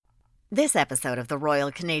This episode of the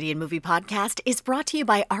Royal Canadian Movie Podcast is brought to you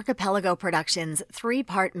by Archipelago Productions'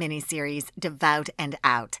 three-part miniseries, Devout and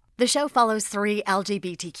Out. The show follows three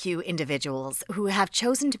LGBTQ individuals who have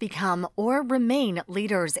chosen to become or remain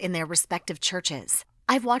leaders in their respective churches.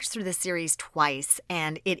 I've watched through this series twice,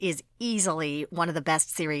 and it is easily one of the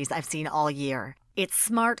best series I've seen all year. It's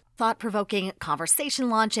smart, thought-provoking,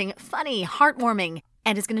 conversation-launching, funny, heartwarming,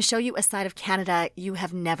 and is going to show you a side of Canada you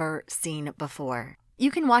have never seen before. You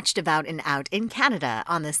can watch Devout and Out in Canada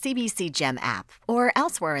on the CBC Gem app or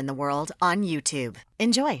elsewhere in the world on YouTube.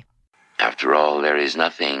 Enjoy. After all, there is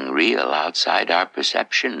nothing real outside our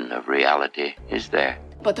perception of reality, is there?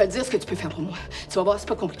 Pas te dire ce que tu peux faire pour moi. Tu vas voir, c'est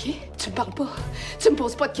pas compliqué. Tu me parles pas. Tu me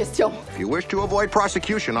poses pas de questions. If you wish to avoid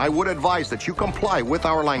prosecution, I would advise that you comply with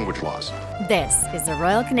our language laws. This is the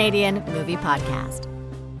Royal Canadian Movie Podcast.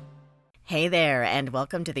 Hey there, and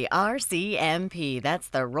welcome to the RCMP. That's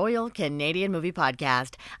the Royal Canadian Movie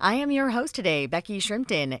Podcast. I am your host today, Becky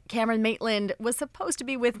Shrimpton. Cameron Maitland was supposed to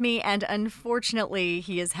be with me, and unfortunately,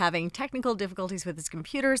 he is having technical difficulties with his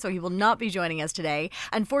computer, so he will not be joining us today.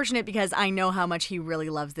 Unfortunate because I know how much he really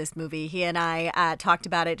loves this movie. He and I talked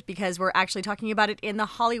about it because we're actually talking about it in the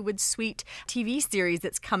Hollywood Suite TV series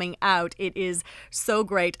that's coming out. It is so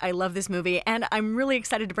great. I love this movie, and I'm really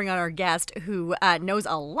excited to bring on our guest who knows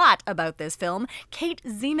a lot about this film. Kate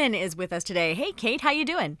Zieman is with us today. Hey, Kate, how you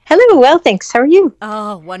doing? Hello, well, thanks. How are you?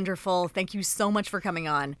 Oh, wonderful. Thank you so much for coming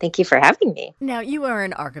on. Thank you for having me. Now, you are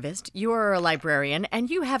an archivist, you are a librarian,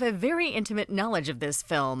 and you have a very intimate knowledge of this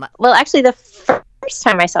film. Well, actually, the first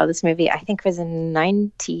time I saw this movie, I think was in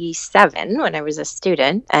 97 when I was a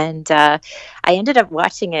student. And I ended up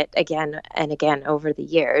watching it again and again over the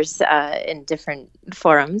years in different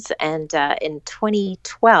forums. And in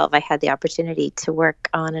 2012, I had the opportunity to work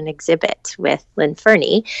on an exhibit with Lynn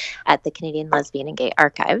Fernie at the Canadian Lesbian and Gay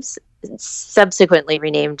Archives, subsequently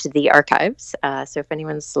renamed the Archives. So if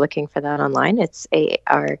anyone's looking for that online, it's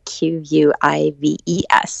ARQUIVES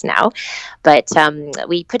now. But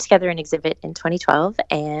we put together an exhibit in 2012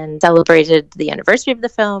 and celebrated the anniversary of the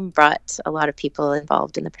film, brought a lot of people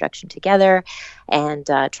involved in the production together, and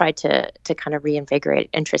tried to kind of reinvigorate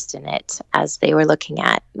interest in it as they were looking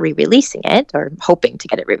at re-releasing it, or hoping to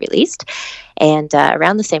get it re-released. And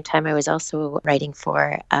around the same time, I was also writing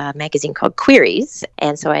for a magazine called Queries.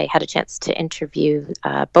 And so I had a chance to interview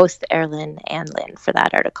both Erlyn and Lynn for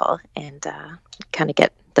that article and kind of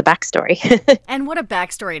get the backstory. And what a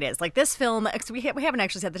backstory it is. Like this film, we haven't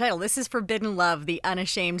actually said the title. This is Forbidden Love, the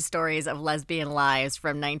Unashamed Stories of Lesbian Lives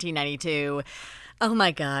from 1992. Oh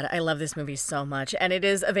my God, I love this movie so much. And it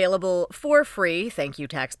is available for free, thank you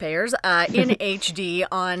taxpayers, in HD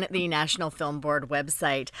on the National Film Board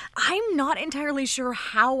website. I'm not entirely sure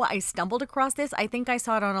how I stumbled across this. I think I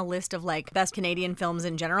saw it on a list of like best Canadian films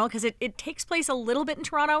in general, because it takes place a little bit in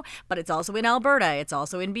Toronto, but it's also in Alberta, it's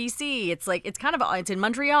also in BC, it's in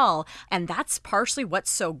Montreal. And that's partially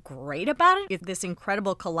what's so great about it, is this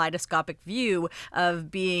incredible kaleidoscopic view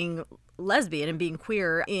of being lesbian and being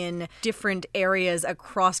queer in different areas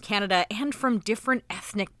across Canada and from different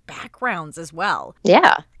ethnic backgrounds as well.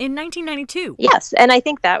 Yeah. In 1992. Yes, and I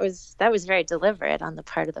think that was very deliberate on the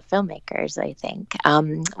part of the filmmakers, I think.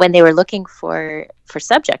 When they were looking for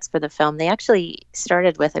subjects for the film, they actually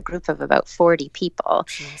started with a group of about 40 people.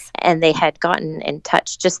 Jeez. And they had gotten in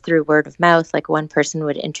touch just through word of mouth. Like one person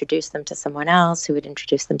would introduce them to someone else, who would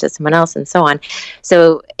introduce them to someone else, and so on.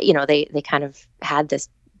 So, they kind of had this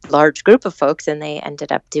large group of folks, and they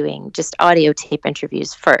ended up doing just audio tape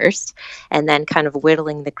interviews first, and then kind of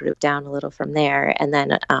whittling the group down a little from there, and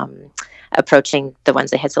then approaching the ones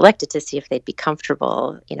they had selected to see if they'd be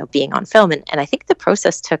comfortable, being on film. And I think the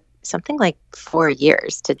process took something like 4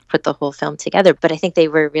 years to put the whole film together. But I think they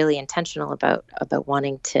were really intentional about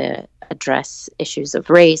wanting to address issues of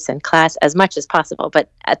race and class as much as possible. But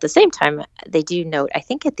at the same time, they do note, I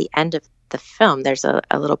think at the end of the film, there's a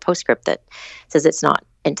little postscript that says it's not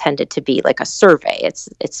intended to be like a survey.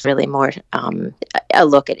 It's really more a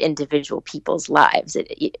look at individual people's lives.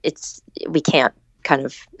 We can't kind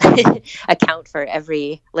of account for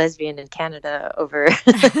every lesbian in Canada over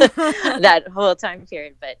that whole time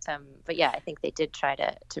period. But yeah, I think they did try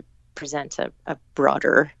to present a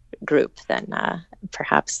broader group than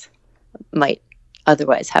perhaps might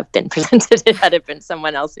otherwise have been presented had it been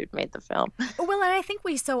someone else who'd made the film. Well, and I think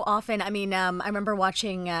we so often, I mean, I remember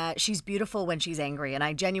watching She's Beautiful When She's Angry, and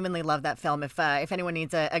I genuinely love that film. If anyone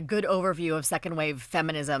needs a good overview of second wave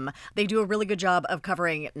feminism, they do a really good job of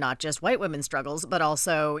covering not just white women's struggles, but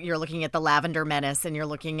also you're looking at the Lavender Menace, and you're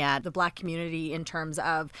looking at the Black community in terms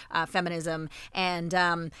of feminism.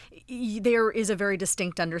 And there is a very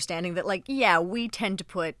distinct understanding that, like, yeah, we tend to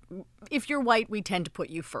put, if you're white, we tend to put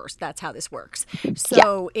you first. That's how this works.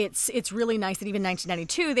 So it's really nice that even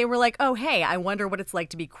 1992, they were like, oh, hey, I wonder what it's like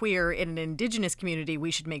to be queer in an Indigenous community.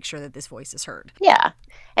 We should make sure that this voice is heard. Yeah.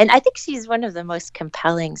 And I think she's one of the most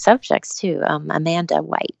compelling subjects, too. Amanda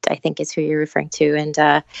White, I think, is who you're referring to.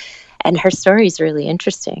 And her story is really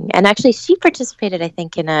interesting. And actually, she participated, I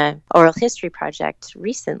think, in a oral history project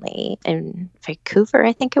recently in Vancouver,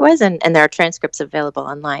 I think it was. And there are transcripts available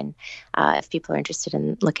online if people are interested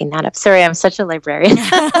in looking that up. Sorry, I'm such a librarian.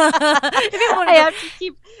 I have to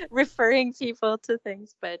keep referring people to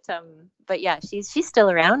things. But yeah, she's still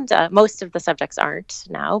around. Most of the subjects aren't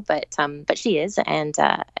now, but she is and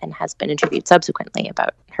has been interviewed subsequently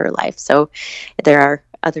about her life. So there are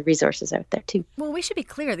other resources out there too. Well, we should be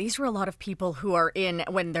clear. These were a lot of people who are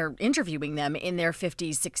when they're interviewing them, in their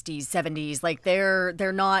 50s, 60s, 70s. Like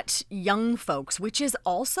they're not young folks, which is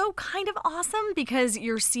also kind of awesome because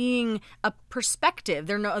you're seeing a perspective.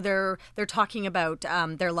 They're talking about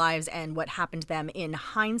their lives and what happened to them in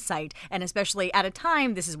hindsight, and especially at a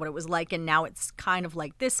time, this is what it was like, and now it's kind of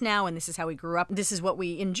like this now, and this is how we grew up. This is what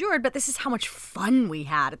we endured, but this is how much fun we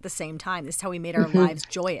had at the same time. This is how we made our lives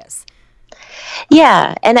joyous.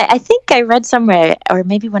 Yeah, and I think I read somewhere, or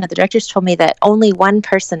maybe one of the directors told me, that only one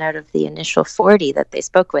person out of the initial 40 that they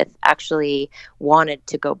spoke with actually wanted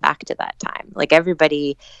to go back to that time. Like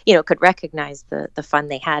everybody, could recognize the fun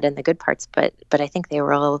they had and the good parts, but I think they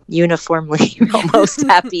were all uniformly almost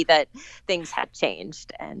happy that things had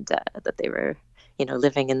changed and that they were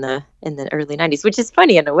living in the early 90s, which is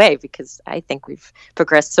funny in a way because I think we've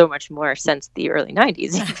progressed so much more since the early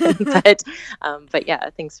 90s even. But yeah,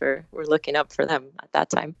 things were looking up for them at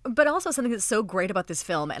that time. But also something that's so great about this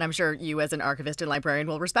film, and I'm sure you as an archivist and librarian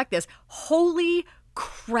will respect this, holy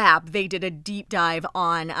crap, they did a deep dive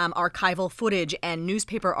on archival footage and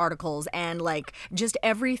newspaper articles and like just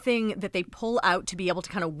everything that they pull out to be able to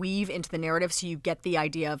kind of weave into the narrative, so you get the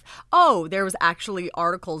idea of, oh, there was actually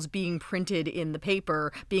articles being printed in the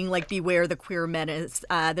paper being like, beware the queer menace,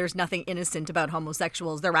 there's nothing innocent about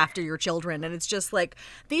homosexuals, they're after your children. And it's just like,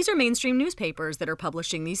 these are mainstream newspapers that are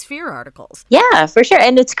publishing these fear articles. Yeah, for sure.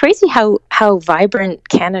 And it's crazy how vibrant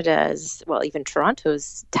Canada's, well, even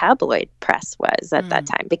Toronto's tabloid press was at that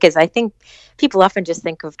time, because I think people often just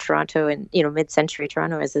think of Toronto and mid-century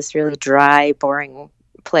Toronto as this really dry, boring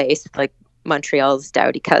place, like Montreal's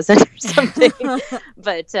dowdy cousin or something.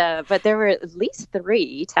 but there were at least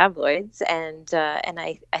 3 tabloids, and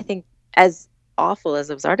I think, as awful as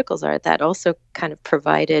those articles are, that also kind of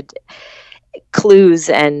provided clues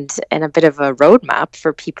and a bit of a roadmap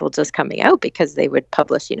for people just coming out, because they would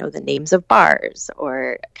publish, the names of bars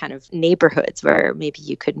or kind of neighborhoods where maybe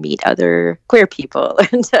you could meet other queer people.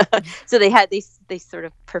 And so they sort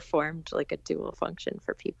of performed like a dual function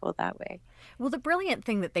for people that way. Well, the brilliant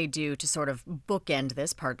thing that they do to sort of bookend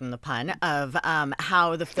this, pardon the pun, of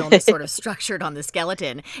how the film is sort of structured on the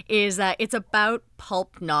skeleton is that it's about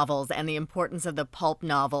pulp novels and the importance of the pulp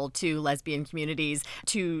novel to lesbian communities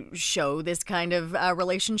to show this kind of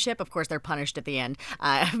relationship. Of course, they're punished at the end.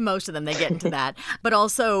 Most of them, they get into that. But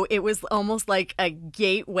also, it was almost like a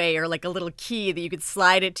gateway or like a little key that you could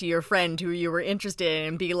slide it to your friend who you were interested in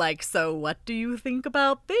and be like, so what do you think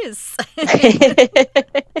about this? For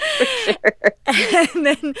sure. And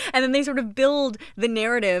then they sort of build the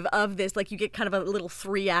narrative of this, like you get kind of a little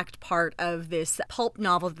 3-act part of this pulp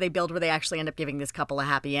novel that they build where they actually end up giving this couple a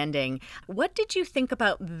happy ending. What did you think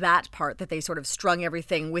about that part, that they sort of strung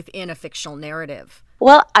everything within a fictional narrative?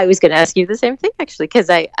 Well, I was going to ask you the same thing, actually, because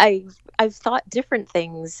I've thought different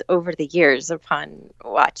things over the years upon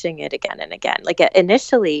watching it again and again. Like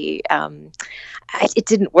initially, it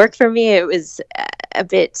didn't work for me. It was a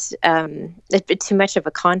bit too much of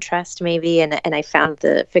a contrast, maybe, and I found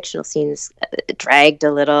the fictional scenes dragged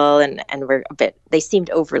a little and were they seemed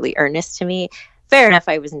overly earnest to me. Fair enough,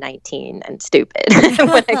 I was 19 and stupid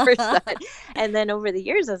when I first saw it. And then over the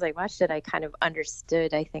years, as I watched it, I kind of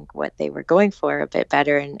understood, I think, what they were going for a bit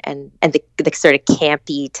better, and the sort of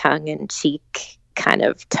campy tongue-in-cheek kind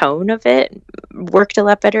of tone of it worked a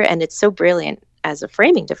lot better. And it's so brilliant as a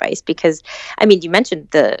framing device because, I mean, you mentioned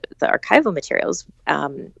the archival materials,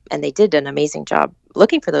 and they did an amazing job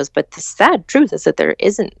looking for those. But the sad truth is that there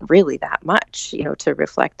isn't really that much, to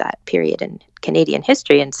reflect that period in Canadian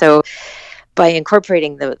history. And so by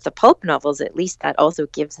incorporating the pulp novels, at least that also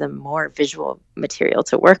gives them more visual material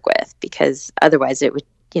to work with, because otherwise it would,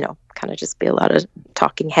 kind of just be a lot of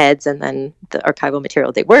talking heads and then the archival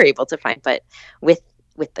material they were able to find. But with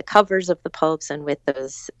the covers of the pulps and with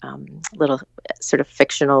those little sort of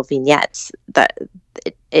fictional vignettes,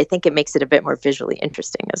 I think it makes it a bit more visually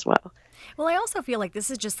interesting as well. Well, I also feel like this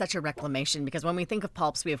is just such a reclamation, because when we think of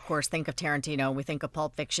pulps, we of course think of Tarantino. We think of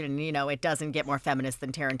Pulp Fiction. It doesn't get more feminist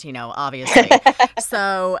than Tarantino, obviously.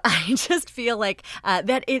 So I just feel like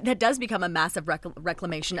that does become a massive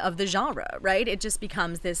reclamation of the genre, right? It just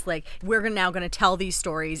becomes this, like, we're now going to tell these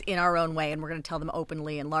stories in our own way, and we're going to tell them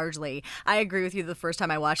openly and largely. I agree with you. The first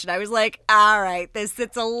time I watched it, I was like, all right, this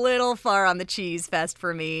sits a little far on the cheese fest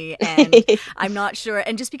for me, and I'm not sure.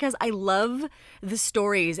 And just because I love the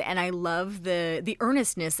stories and I love the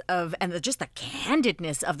earnestness of just the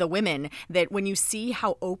candidness of the women, that when you see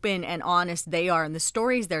how open and honest they are in the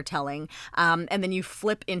stories they're telling, and then you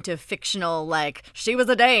flip into fictional, like, she was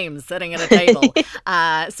a dame sitting at a table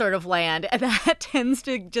sort of land, and that tends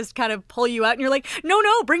to just kind of pull you out, and you're like, no,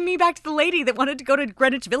 bring me back to the lady that wanted to go to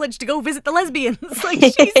Greenwich Village to go visit the lesbians. Like,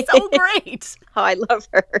 she's so great. Oh, I love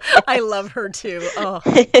her. I love her too. Oh.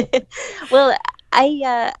 Well,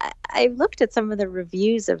 I looked at some of the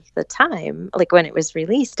reviews of the time, like when it was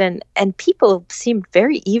released, and people seemed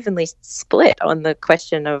very evenly split on the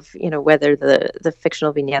question of, whether the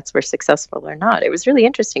fictional vignettes were successful or not. It was really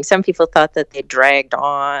interesting. Some people thought that they dragged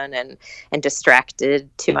on and distracted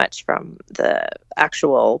too much from the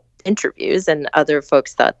actual interviews, and other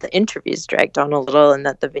folks thought the interviews dragged on a little and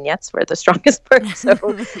that the vignettes were the strongest part. So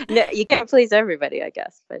no, you can't please everybody, I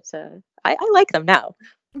guess. But I like them now.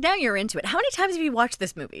 Now you're into it. How many times have you watched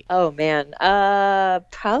this movie? Oh, man.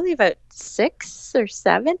 Probably about 6 or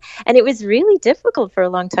 7. And it was really difficult for a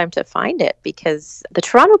long time to find it, because the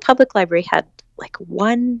Toronto Public Library had like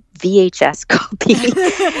one VHS copy.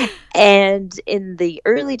 And in the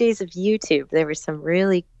early days of YouTube, there were some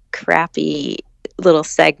really crappy little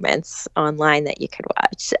segments online that you could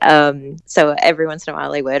watch. So every once in a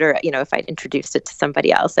while I would, or, if I'd introduced it to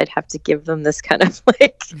somebody else, I'd have to give them this kind of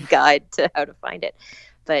like guide to how to find it.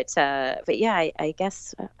 But yeah, I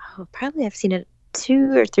guess probably I've seen it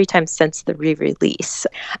 2 or 3 times since the re-release.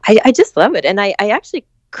 I just love it. And I actually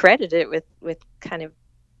credit it with kind of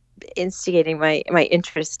instigating my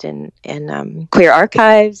interest in queer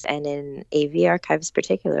archives and in AV archives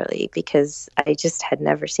particularly, because I just had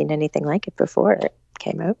never seen anything like it before it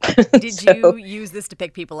came out. Did you use this to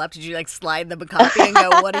pick people up? Did you like slide them a copy and go,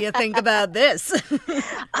 what do you think about this?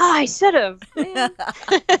 I should have.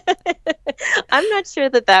 I'm not sure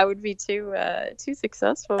that would be too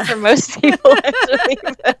successful for most people, actually,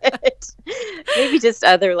 but maybe just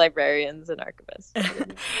other librarians and archivists.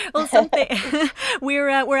 Well,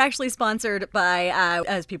 we're actually sponsored by,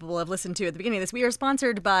 as people will have listened to at the beginning of this, we are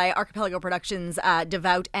sponsored by Archipelago Productions'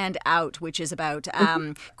 Devout and Out, which is about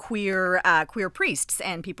queer priests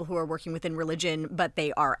and people who are working within religion, but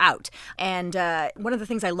they are out. And one of the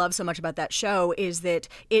things I love so much about that show is that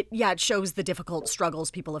it shows the difficult struggles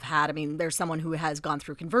people have had. I mean, there's someone who has gone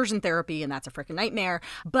through conversion therapy, and that's a freaking nightmare.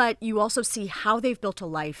 But you also see how they've built a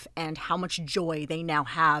life and how much joy they now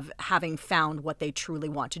have, having found what they truly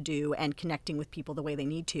want to do and connecting with people the way they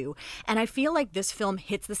need to. And I feel like this film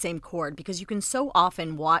hits the same chord, because you can so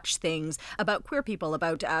often watch things about queer people,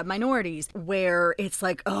 about minorities, where it's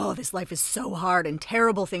like, oh, this life is so hard and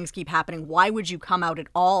terrible things keep happening. Why would you come out at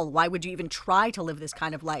all? Why would you even try to live this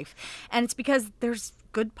kind of life? And it's because there's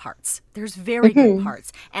good parts. There's very good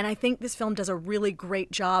parts. And I think this film does a really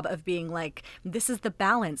great job of being like, this is the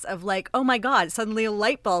balance of like, oh my God, suddenly a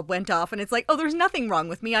light bulb went off and it's like, oh, there's nothing wrong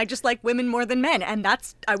with me. I just like women more than men. And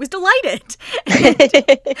I was delighted.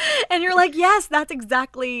 And you're like, yes, that's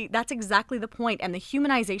exactly the point. And the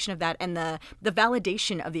humanization of that and the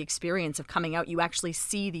validation of the experience of coming out, you actually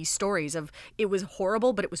see these stories of it was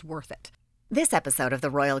horrible, but it was worth it. This episode of the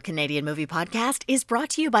Royal Canadian Movie Podcast is brought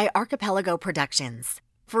to you by Archipelago Productions.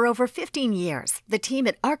 For over 15 years, the team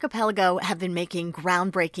at Archipelago have been making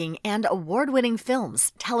groundbreaking and award-winning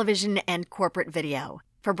films, television, and corporate video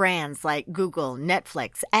for brands like Google,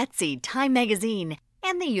 Netflix, Etsy, Time Magazine,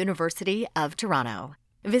 and the University of Toronto.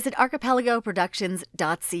 Visit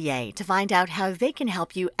archipelagoproductions.ca to find out how they can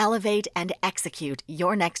help you elevate and execute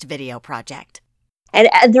your next video project.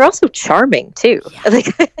 And they're also charming too. Yeah.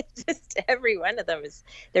 Like just every one of them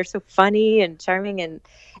they're so funny and charming, and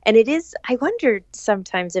it is. I wonder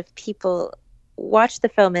sometimes if people watch the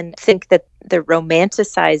film and think that they're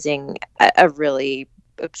romanticizing a really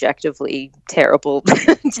objectively terrible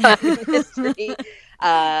time in history.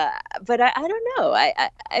 But I don't know. I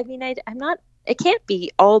mean, I'm not. It can't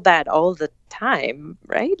be all bad all the time,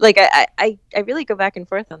 right? Like I really go back and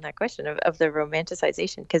forth on that question of the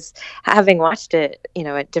romanticization, because having watched it,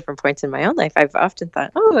 at different points in my own life, I've often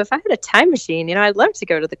thought, oh, if I had a time machine, I'd love to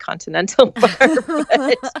go to the Continental Bar.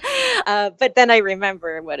 But then I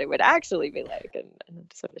remember what it would actually be like, and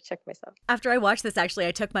sort of check myself. After I watched this, actually,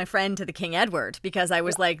 I took my friend to the King Edward because I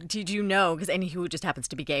was like, did you know, and he just happens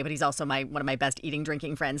to be gay, but he's also one of my best eating,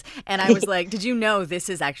 drinking friends. And I was like, did you know this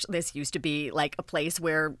used to be like a place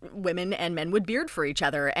where women and men would beard for each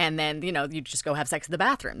other, and then you just go have sex in the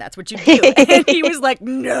bathroom. That's what you do. And he was like,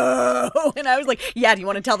 no. And I was like, yeah, do you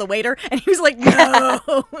want to tell the waiter? And he was like,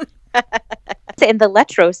 no. And the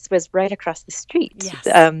Letros was right across the street.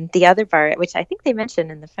 Yes. The other bar, which I think they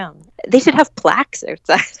mentioned in the film, they should have plaques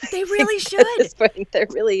outside. They really should. At this point, they're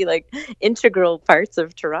really integral parts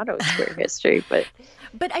of Toronto's queer history.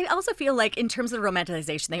 But I also feel like in terms of the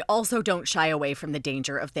romanticization, they also don't shy away from the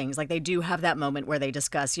danger of things. Like they do have that moment where they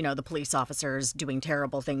discuss, the police officers doing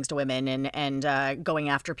terrible things to women and going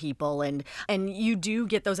after people. And you do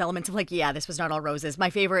get those elements of this was not all roses. My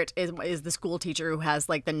favorite is the school teacher who has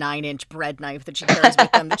the 9-inch bread knife that she carries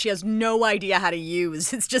with them that she has no idea how to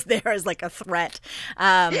use. It's just there as a threat.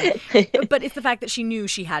 But it's the fact that she knew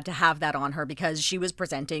she had to have that on her because she was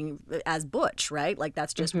presenting as butch, right?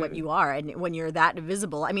 That's just what you are. And when you're that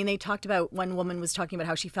visible, I mean, they talked about, one woman was talking about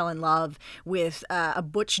how she fell in love with a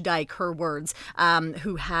butch dyke, her words,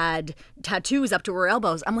 who had tattoos up to her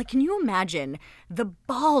elbows. I'm like, can you imagine the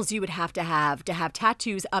balls you would have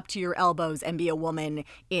tattoos up to your elbows and be a woman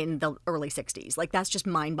in the early 60s? That's just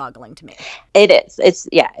mind-boggling to me. It is.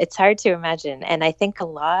 It's hard to imagine. And I think a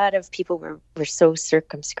lot of people were so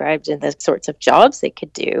circumscribed in the sorts of jobs they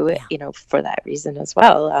could do, for that reason as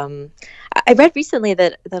well. I read recently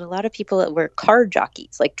that a lot of people were car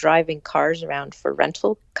jockeys, driving cars around for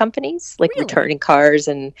rental companies, Really? returning cars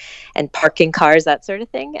and parking cars, that sort of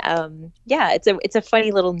thing. It's a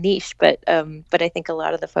funny little niche, but I think a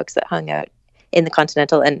lot of the folks that hung out in the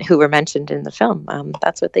Continental and who were mentioned in the film,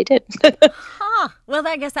 that's what they did. Well,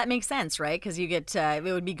 I guess that makes sense, right? Because you get it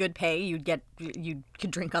would be good pay. You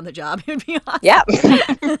could drink on the job. It would be awesome. Yeah.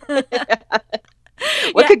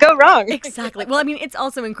 What could go wrong? Exactly. Well, I mean, it's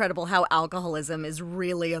also incredible how alcoholism is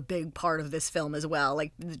really a big part of this film as well.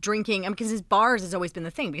 Drinking, because bars has always been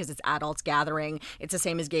the thing, because it's adults gathering. It's the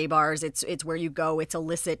same as gay bars. It's where you go. It's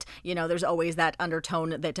illicit. There's always that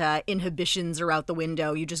undertone that inhibitions are out the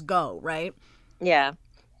window. You just go, right? Yeah.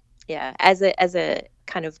 As a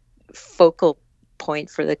kind of focal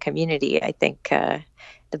point for the community, I think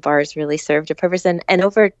the bars really served a purpose. And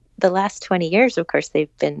over the last 20 years, of course,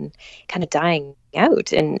 they've been kind of dying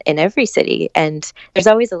out in every city. And there's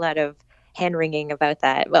always a lot of hand-wringing about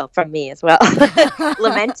that. Well, from me as well,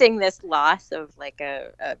 lamenting this loss of a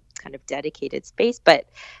kind of dedicated space. But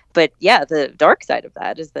yeah, the dark side of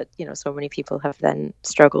that is that, so many people have then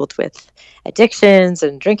struggled with addictions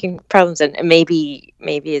and drinking problems, and maybe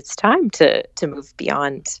it's time to move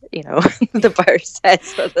beyond, the bar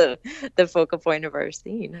sets or the focal point of our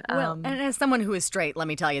scene. Well, and as someone who is straight, let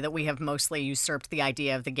me tell you that we have mostly usurped the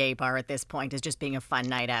idea of the gay bar at this point as just being a fun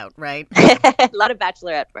night out, right? A lot of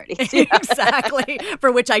bachelorette parties. Yeah. Exactly.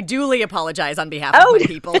 For which I duly apologize on behalf of my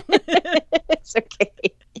people. It's okay.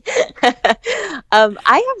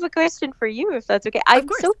 I have a question for you, if that's okay. I'm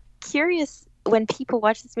so curious, when people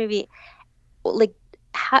watch this movie,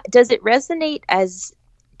 does it resonate as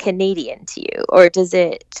Canadian to you, or does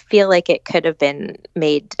it feel like it could have been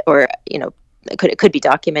made, or it could be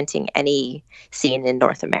documenting any scene in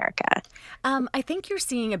North America? I think you're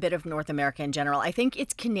seeing a bit of North America in general. I think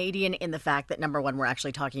it's Canadian in the fact that, number one, we're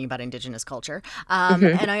actually talking about Indigenous culture.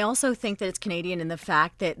 And I also think that it's Canadian in the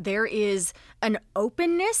fact that there is an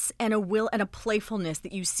openness and a will and a playfulness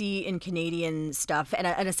that you see in Canadian stuff, and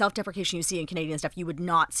a self-deprecation you see in Canadian stuff you would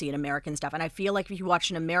not see in American stuff. And I feel like if you watch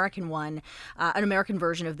an American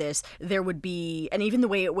version of this, there would be, and even the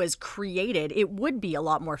way it was created, it would be a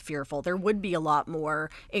lot more fearful. There would be a lot more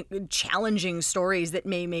challenging stories that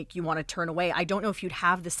may make you want to turn away. I don't know if you'd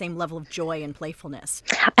have the same level of joy and playfulness.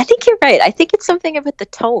 I think you're right. I think it's something about the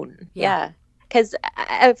tone. Yeah. Because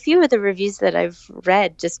a few of the reviews that I've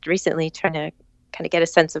read just recently, trying to kind of get a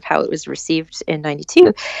sense of how it was received in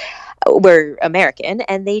 '92, were American,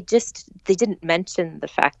 and they didn't mention the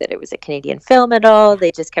fact that it was a Canadian film at all.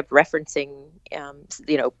 They just kept referencing,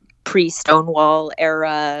 pre-Stonewall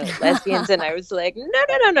era lesbians, and I was like,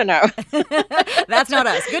 no. That's not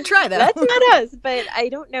us. Good try, though. That's not us. But I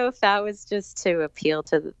don't know if that was just to appeal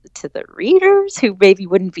to the readers who maybe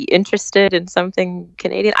wouldn't be interested in something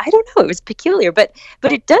Canadian. I don't know. It was peculiar, but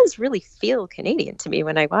it does really feel Canadian to me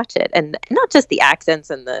when I watch it, and not just the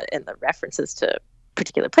accents and the references to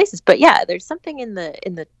particular places, but yeah, there's something in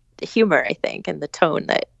the humor, I think, and the tone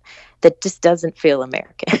that just doesn't feel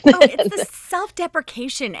American. Oh, it's the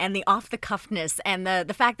self-deprecation and the off-the-cuffness and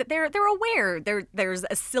the fact that they're aware there's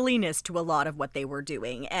a silliness to a lot of what they were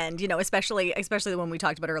doing. And, you know, especially the one we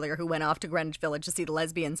talked about earlier who went off to Greenwich Village to see the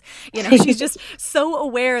Lesbians. You know, she's just so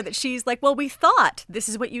aware that she's like, well, we thought this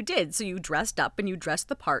is what you did. So you dressed up and you dressed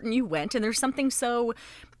the part and you went. And there's something so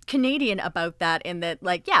Canadian about that, in that,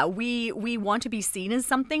 like, yeah, we want to be seen as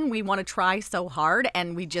something. We want to try so hard,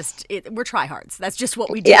 and we're tryhards. That's just what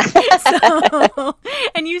we do. Yeah. So,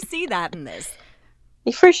 and you see that in this.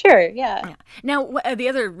 For sure, yeah. Now, the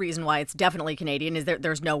other reason why it's definitely Canadian is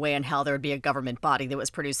there's no way in hell there would be a government body that was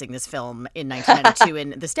producing this film in 1992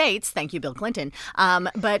 in the States. Thank you, Bill Clinton.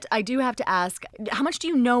 But I do have to ask, how much do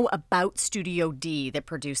you know about Studio D that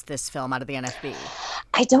produced this film out of the NFB?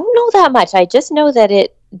 I don't know that much. I just know that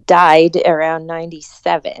it died around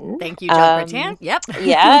 97. Thank you, Joe Cretan. Yep.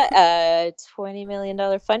 Yeah, $20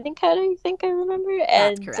 million funding cut, I think I remember.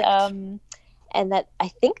 That's correct. And that I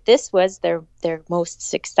think this was their most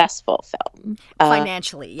successful film.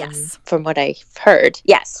 Financially, yes. From what I've heard.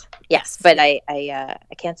 Yes. But I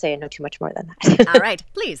can't say I know too much more than that. All right.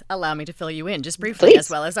 Please allow me to fill you in just briefly, as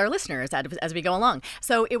well as our listeners as we go along.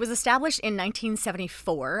 So it was established in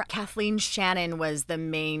 1974. Kathleen Shannon was the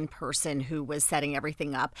main person who was setting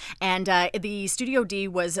everything up. And the Studio D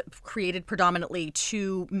was created predominantly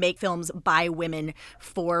to make films by women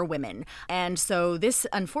for women. And so this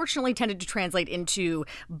unfortunately tended to translate into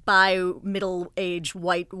by middle-aged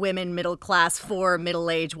white women, middle class, for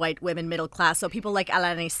middle-aged white women, middle class. So people like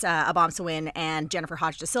Alanis Abomsawin and Jennifer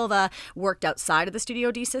Hodge da Silva worked outside of the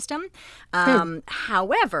Studio D system.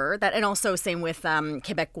 However, and also same with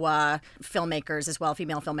Quebecois filmmakers as well.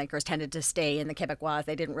 Female filmmakers tended to stay in the Quebecois.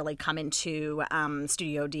 They didn't really come into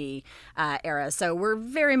Studio D era. So we're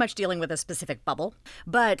very much dealing with a specific bubble.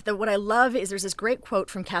 But what I love is there's this great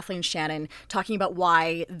quote from Kathleen Shannon talking about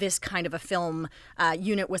why this kind of a film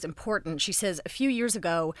unit was important. She says, "A few years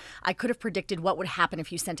ago, I could have predicted what would happen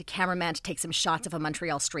if you sent a cameraman to take some shots of a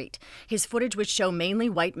Montreal street. His footage would show mainly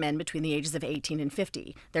white men between the ages of 18 and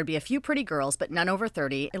 50. There'd be a few pretty girls, but none over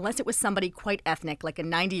 30, unless it was somebody quite ethnic, like a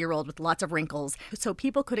 90-year-old with lots of wrinkles, so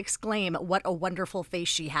people could exclaim what a wonderful face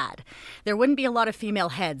she had. There wouldn't be a lot of female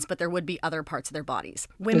heads, but there would be other parts of their bodies.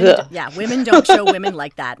 Women don't show women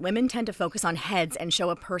like that. Women tend to focus on heads and show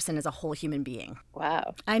a person as a whole human being."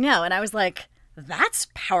 Wow. I know, and I was like, that's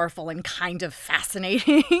powerful and kind of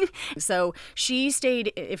fascinating. So she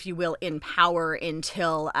stayed, if you will, in power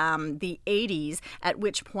until the 80s, at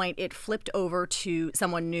which point it flipped over to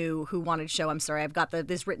someone new who wanted to show, I'm sorry, I've got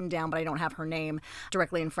this written down, but I don't have her name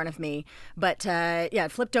directly in front of me. But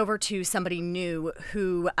it flipped over to somebody new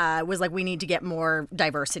who was like, we need to get more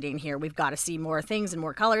diversity in here. We've got to see more things and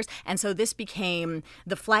more colors. And so this became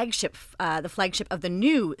the flagship of the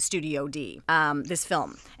new Studio D, this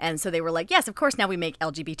film. And so they were like, yes, of course, now we make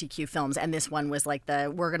LGBTQ films, and this one was like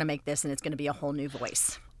we're going to make this, and it's going to be a whole new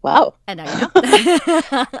voice. Wow. And now you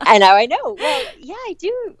know. And now I know. Well, yeah, I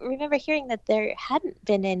do remember hearing that there hadn't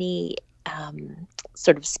been any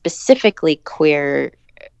sort of specifically queer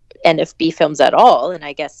NFB films at all, and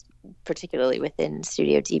I guess particularly within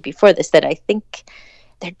Studio D before this, that I think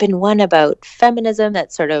there'd been one about feminism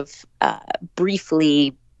that sort of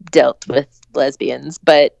briefly dealt with lesbians,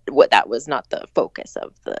 but that was not the focus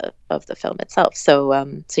of the film itself. So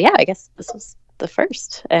yeah, I guess this was the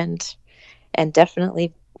first and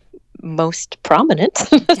definitely most prominent.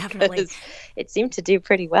 Definitely. It seemed to do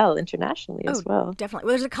pretty well internationally as well. Definitely.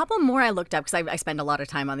 Well, there's a couple more I looked up because I spend a lot of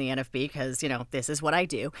time on the NFB because, you know, this is what I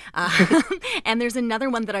do. And there's another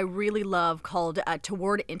one that I really love called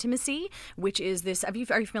Toward Intimacy, which is this. Are you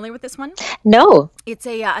familiar with this one? No. It's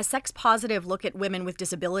a sex-positive look at women with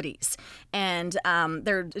disabilities. And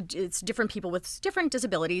it's different people with different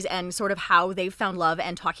disabilities and sort of how they've found love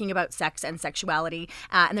and talking about sex and sexuality.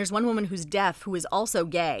 And there's one woman who's deaf who is also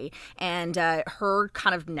gay. And her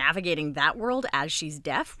kind of navigating that world as she's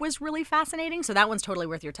deaf was really fascinating. So that one's totally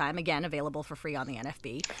worth your time. Again, available for free on the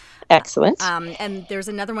NFB. Excellent. And there's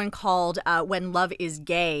another one called When Love is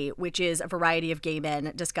Gay, which is a variety of gay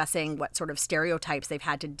men discussing what sort of stereotypes they've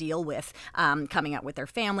had to deal with coming out with their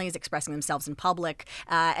families, expressing themselves in public,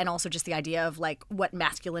 and also just the idea of like what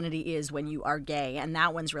masculinity is when you are gay. And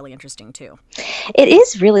that one's really interesting too. It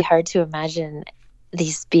is really hard to imagine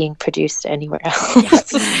these being produced anywhere else.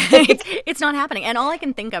 Yes. It's not happening. And all I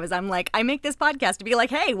can think of is I'm like, I make this podcast to be like,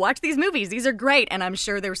 hey, watch these movies. These are great. And I'm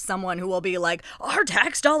sure there's someone who will be like, our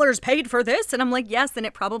tax dollars paid for this. And I'm like, yes, and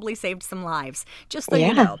it probably saved some lives. Just so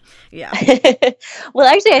you know. Yeah. Well,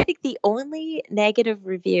 actually, I think the only negative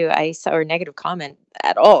review I saw, or negative comment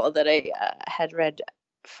at all, that I had read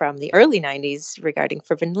from the early 90s regarding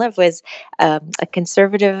Forbidden Love was a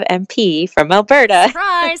conservative MP from Alberta.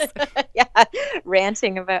 Surprise! Yeah,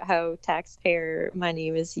 ranting about how taxpayer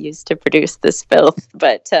money was used to produce this filth.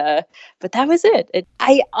 But that was it.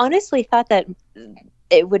 I honestly thought that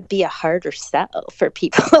it would be a harder sell for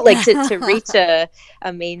people, like to reach a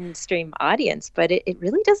mainstream audience, but it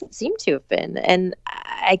really doesn't seem to have been. And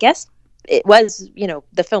I guess it was,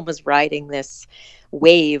 the film was riding this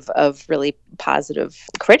wave of really positive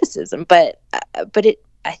criticism, but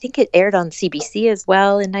I think it aired on CBC as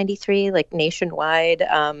well in '93, like nationwide.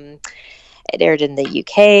 It aired in the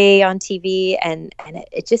UK on TV, and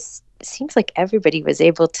it just seems like everybody was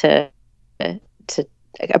able to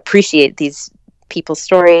appreciate these people's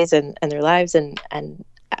stories and their lives, and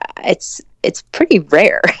it's pretty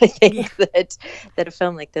rare, I think, that a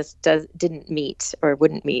film like this wouldn't meet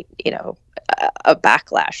a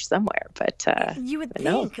backlash somewhere. But you would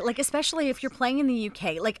think, like, especially if you're playing in the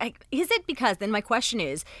UK, like, is it because? Then my question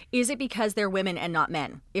is it because they're women and not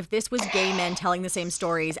men? If this was gay men telling the same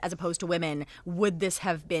stories as opposed to women, would this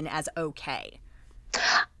have been as okay?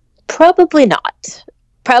 Probably not.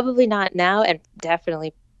 Probably not now, and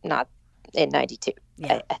definitely not in '92.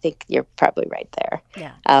 Yeah. I think you're probably right there.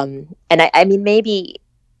 Yeah. And I mean, maybe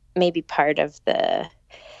part of the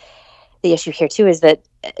issue here too is that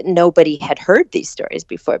nobody had heard these stories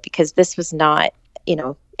before, because this was not,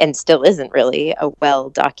 and still isn't really a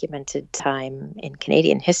well-documented time in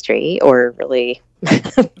Canadian history, or really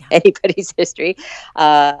anybody's history.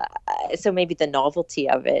 So maybe the novelty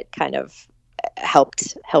of it kind of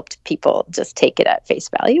helped people just take it at face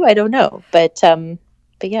value. I don't know, but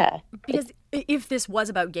yeah. Because if this was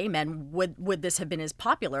about gay men, would this have been as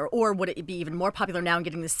popular, or would it be even more popular now and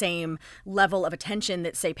getting the same level of attention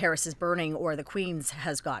that, say, Paris is Burning or The Queens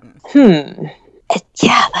has gotten?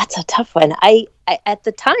 Yeah, that's a tough one. I at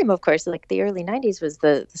the time, of course, like the early '90s was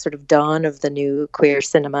the sort of dawn of the new queer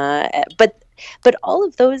cinema, but all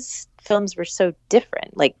of those films were so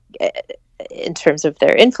different, like in terms of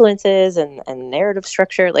their influences and narrative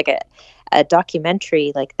structure. Like a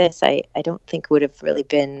documentary like this, I don't think would have really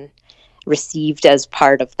been received as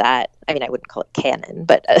part of that. I mean, I wouldn't call it canon,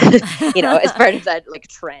 but as part of that like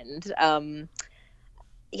trend.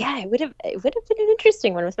 Yeah, it would have been an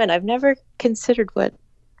interesting one with men. I've never considered what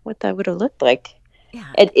that would have looked like. Yeah,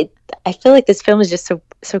 I feel like this film is just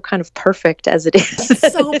so kind of perfect as it is.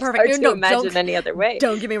 It's so perfect. Hard to imagine any other way.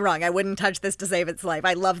 Don't get me wrong. I wouldn't touch this to save its life.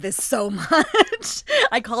 I love this so much.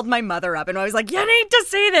 I called my mother up and I was like, "You need to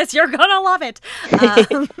see this. You're gonna love it."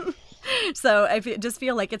 So I just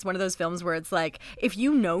feel like it's one of those films where it's like, if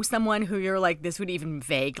you know someone who you're like, this would even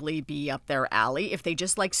vaguely be up their alley, if they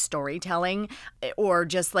just like storytelling or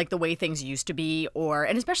just like the way things used to be,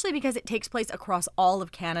 and especially because it takes place across all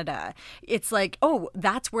of Canada, it's like, oh,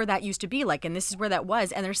 that's where that used to be like, and this is where that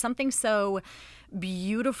was. And there's something so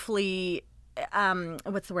beautifully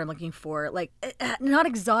what's the word I'm looking for? Like, not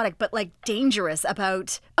exotic, but like dangerous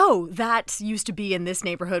about, oh, that used to be in this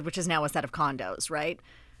neighborhood, which is now a set of condos, right?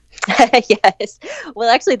 Yes. Well,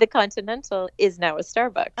 actually, the Continental is now a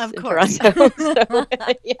Starbucks of in course. Toronto. So,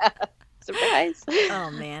 yeah. Surprise.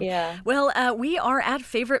 Oh, man. Yeah. Well, we are at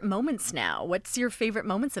favorite moments now. What's your favorite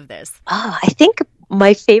moments of this? Oh, I think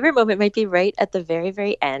my favorite moment might be right at the very,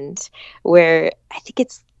 very end, where I think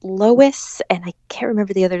it's Lois and I can't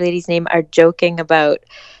remember the other lady's name are joking about,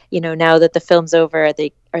 now that the film's over, are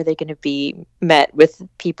they going to be met with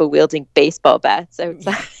people wielding baseball bats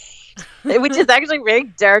outside? Which is actually very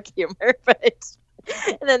dark humor, but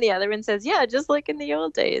and then the other one says, yeah, just like in the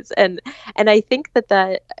old days. And I think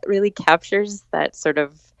that really captures that sort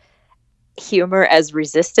of humor as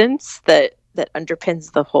resistance that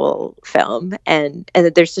underpins the whole film. And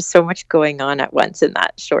there's just so much going on at once in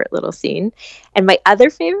that short little scene. And my other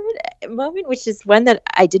favorite moment, which is one that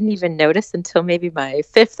I didn't even notice until maybe my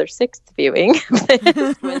fifth or sixth viewing,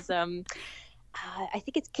 was I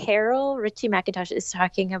think it's Carol Ritchie McIntosh is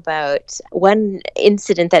talking about one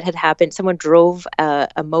incident that had happened. Someone drove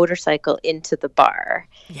a motorcycle into the bar.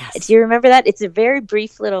 Yes. Do you remember that? It's a very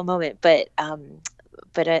brief little moment, but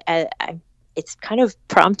it's kind of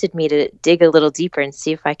prompted me to dig a little deeper and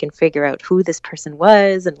see if I can figure out who this person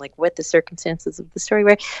was and like what the circumstances of the story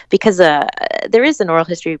were. Because there is an oral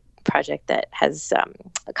history project that has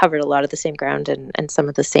covered a lot of the same ground, and some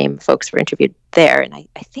of the same folks were interviewed there. And I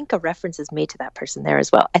think a reference is made to that person there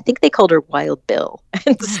as well. I think they called her Wild Bill.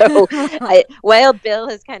 And so Wild Bill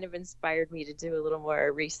has kind of inspired me to do a little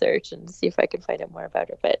more research and see if I can find out more about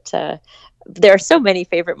her. But there are so many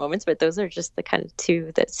favorite moments, but those are just the kind of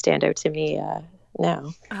two that stand out to me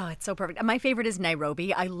No. Oh, it's so perfect. My favorite is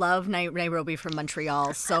Nairobi. I love Nairobi from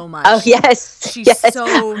Montreal so much. Oh, yes. She's yes.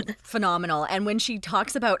 so phenomenal. And when she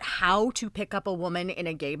talks about how to pick up a woman in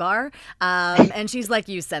a gay bar, and she's like,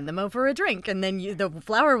 you send them over a drink, and then the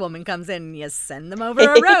flower woman comes in and you send them over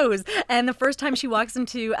a rose. And the first time she walks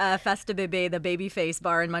into Festa Bébé, the baby face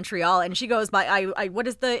bar in Montreal, and she goes by, I what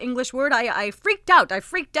is the English word? I freaked out. There's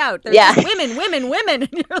just women. And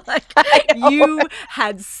you're like, you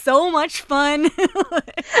had so much fun.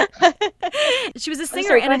 She was a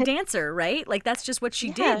singer and a dancer, right? Like, that's just what she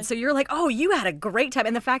did. So you're like, oh, you had a great time.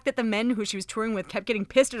 And the fact that the men who she was touring with kept getting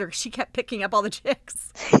pissed at her, she kept picking up all the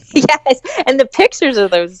chicks. Yes. And the pictures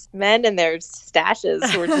of those men and their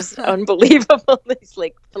stashes were just unbelievable. These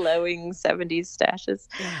like flowing 70s stashes.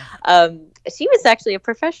 She was actually a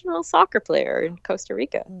professional soccer player in Costa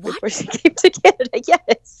Rica before she came to Canada.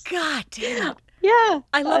 Yes. God damn it. Yeah.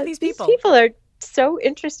 I love these people. These people are so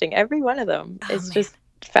interesting. Every one of them. It's just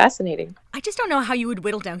fascinating. I just don't know how you would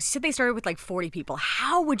whittle down. You said they started with like 40 people.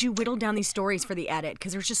 How would you whittle down these stories for the edit?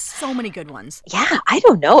 Because there's just so many good ones. Yeah, I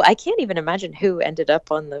don't know. I can't even imagine who ended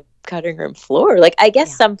up on the cutting room floor. Like, I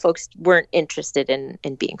guess some folks weren't interested in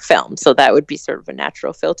being filmed, so that would be sort of a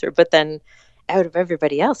natural filter. But then out of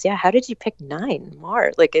everybody else, how did you pick 9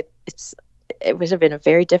 more? Like, it would have been a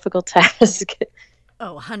very difficult task.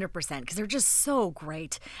 Oh, 100%, because they're just so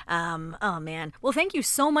great. Oh, man. Well, thank you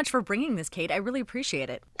so much for bringing this, Kate. I really appreciate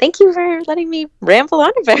it. Thank you for letting me ramble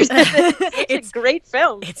on about it. It's a great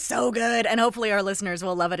film. It's so good, and hopefully our listeners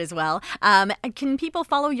will love it as well. Can people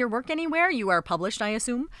follow your work anywhere? You are published, I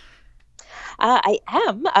assume? I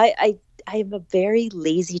am. I am a very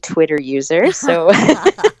lazy Twitter user, so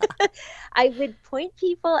I would point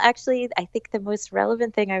people. Actually, I think the most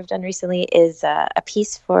relevant thing I've done recently is a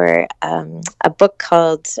piece for a book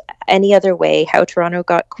called Any Other Way, How Toronto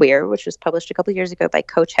Got Queer, which was published a couple of years ago by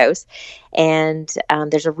Coach House. And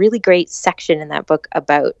there's a really great section in that book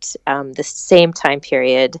about the same time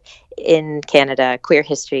period in Canada, queer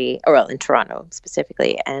history, or well, in Toronto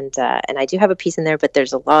specifically. And I do have a piece in there, but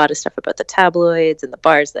there's a lot of stuff about the tabloids and the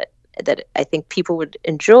bars that I think people would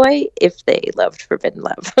enjoy if they loved Forbidden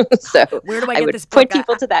Love. So where do I get this book? Point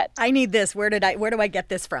people to that. I need this. Where do I get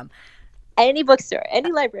this from? Any bookstore, any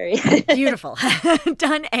library. Beautiful.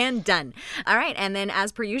 Done and done. All right. And then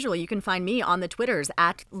as per usual, you can find me on the Twitters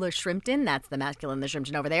at LeShrimpton. That's the masculine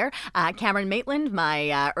LeShrimpton over there. Cameron Maitland,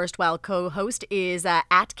 my erstwhile co-host, is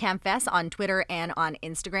at Camfess on Twitter and on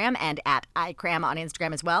Instagram, and at iCram on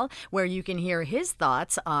Instagram as well, where you can hear his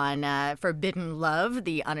thoughts on Forbidden Love,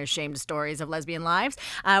 the unashamed stories of lesbian lives.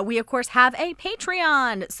 We, of course, have a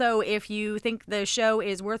Patreon. So if you think the show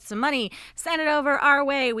is worth some money, send it over our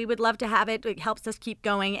way. We would love to have it. It helps us keep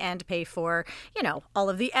going and pay for, all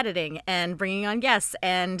of the editing and bringing on guests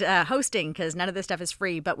and hosting, because none of this stuff is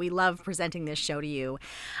free, but we love presenting this show to you.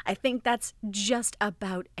 I think that's just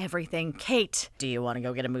about everything. Kate, do you want to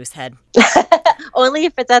go get a moose head? Only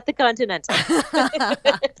if it's at the Continental.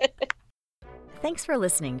 Thanks for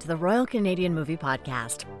listening to the Royal Canadian Movie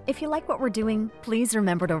Podcast. If you like what we're doing, please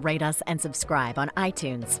remember to rate us and subscribe on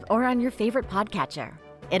iTunes or on your favorite podcatcher.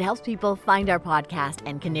 It helps people find our podcast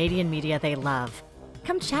and Canadian media they love.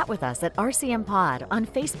 Come chat with us at RCM Pod on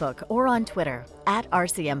Facebook or on Twitter at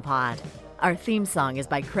RCM Pod. Our theme song is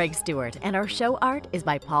by Craig Stewart, and our show art is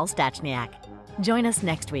by Paul Stachniak. Join us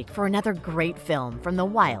next week for another great film from the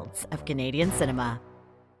wilds of Canadian cinema.